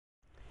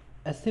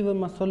SC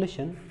Verma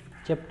solution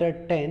chapter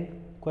 10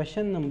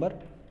 question number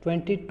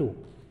 22.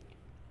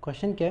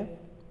 Question क्या है?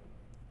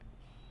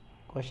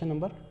 Question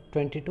number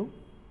 22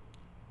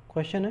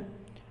 question है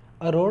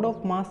a rod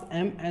of mass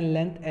m and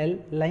length l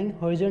lying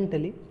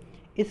horizontally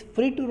is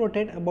free to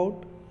rotate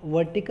about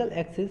vertical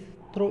axis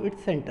through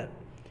its center.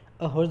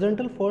 A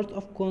horizontal force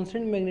of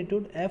constant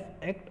magnitude F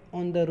act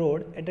on the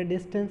rod at a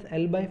distance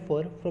L by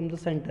 4 from the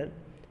center.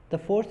 The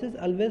force is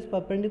always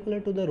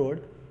perpendicular to the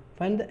rod.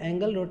 Find the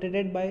angle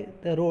rotated by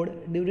the rod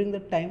during the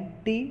time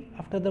t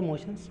after the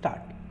motion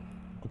start.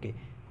 Okay,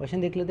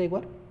 question देख लेते हैं एक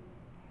बार.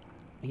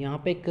 यहाँ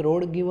पे एक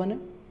road given है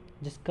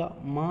जिसका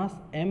मास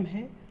m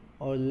है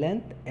और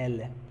लेंथ l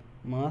है.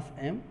 मास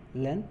m,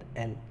 लेंथ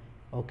l.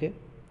 ओके,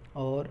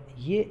 और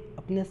ये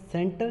अपने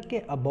सेंटर के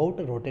अबाउट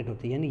रोटेट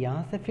होती है, यानी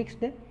यहाँ से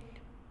फिक्स्ड है,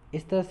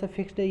 इस तरह से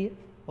फिक्स्ड है ये,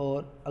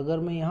 और अगर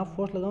मैं यहाँ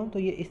फोर्स लगाऊँ तो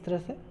ये इस तरह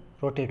से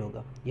रोटेट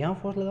होगा, यहाँ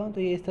फोर्स लगाऊँ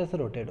तो ये इस तरह से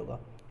रोटेट होगा.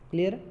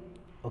 क्लियर है?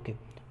 ओके,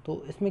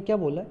 तो इसमें क्या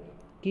बोला है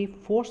कि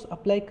फोर्स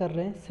अप्लाई कर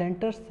रहे हैं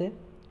सेंटर से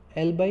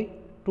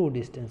l/2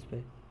 डिस्टेंस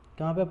पे.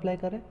 कहाँ पे अप्लाई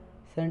कर रहे हैं?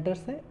 सेंटर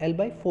से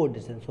l/4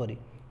 डिस्टेंस, सॉरी,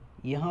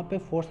 यहाँ पे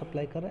फोर्स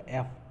अप्लाई कर रहा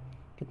है F.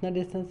 कितना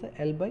डिस्टेंस है?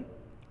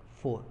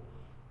 l/4.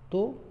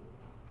 तो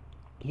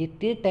ये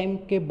t टाइम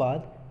के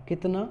बाद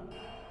कितना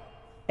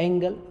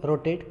एंगल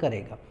रोटेट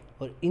करेगा.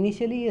 और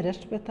इनिशियली ये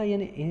रेस्ट पे था,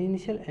 यानी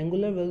इनिशियल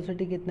एंगुलर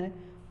वेलोसिटी कितना है?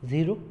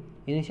 0.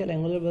 इनिशियल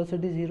एंगुलर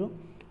वेलोसिटी 0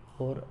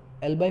 और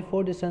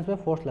l/4 डिस्टेंस पे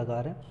फोर्स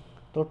लगा रहे हैं.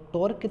 तो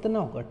टॉर्क कितना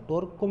होगा?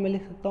 टॉर्क को मैं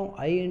लिख सकता हूँ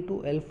I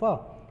इंटू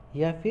एल्फा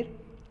या फिर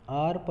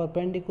R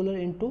perpendicular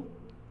into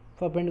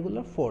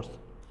perpendicular force,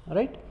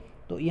 right.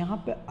 तो यहाँ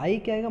पे I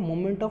क्या आएगा?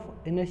 Moment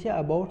of inertia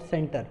about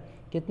centre.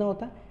 कितना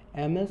होता है?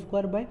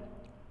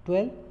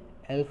 ml²/12.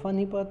 एल्फा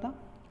नहीं पता.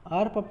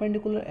 R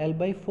perpendicular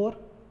l/4,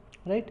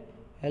 right,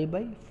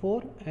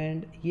 l/4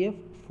 and ये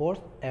फोर्स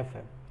F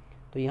है.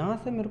 तो यहाँ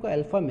से मेरे को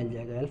अल्फा मिल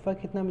जाएगा. अल्फा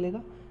कितना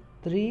मिलेगा?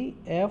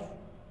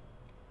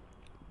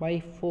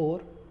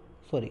 3F/4,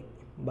 sorry,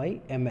 by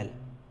ml.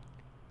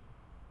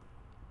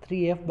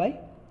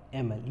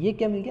 3F/ml. ये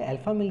क्या मिल गया?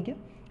 अल्फा मिल गया.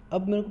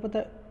 अब मेरे को पता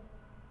है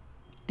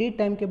टी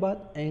टाइम के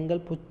बाद एंगल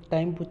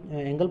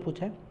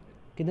पूछा है.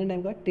 कितने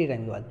टाइम के बाद? टी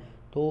टाइम के बाद.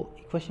 तो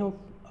इक्वेशन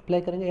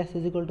अप्लाई करेंगे S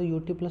is equal to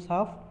ut plus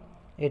half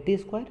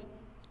AT².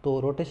 तो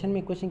रोटेशन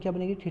में इक्वेशन क्या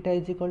बनेगी? Theta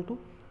is equal to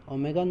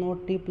omega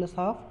naught T plus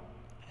half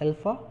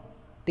alpha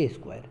T²,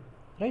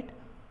 right.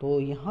 तो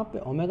यहाँ पे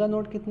ओमेगा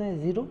नॉट कितना है?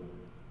 0.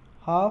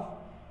 हाफ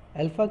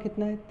अल्फा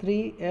कितना है?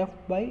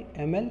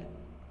 3F/ml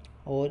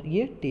और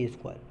ये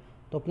T².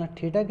 तो अपना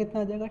थीटा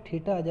कितना आ जाएगा?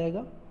 थीटा आ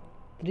जाएगा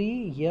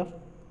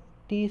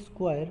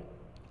 3F/T²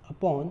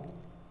 अपॉन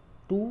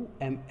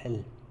 2ml.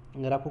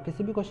 अगर आपको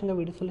किसी भी क्वेश्चन का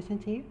वीडियो सोल्यूशन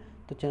चाहिए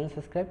तो चैनल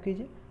सब्सक्राइब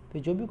कीजिए.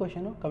 फिर जो भी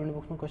क्वेश्चन हो कमेंट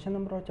बॉक्स में क्वेश्चन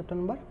नंबर और चैप्टर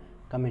नंबर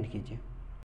कमेंट कीजिए.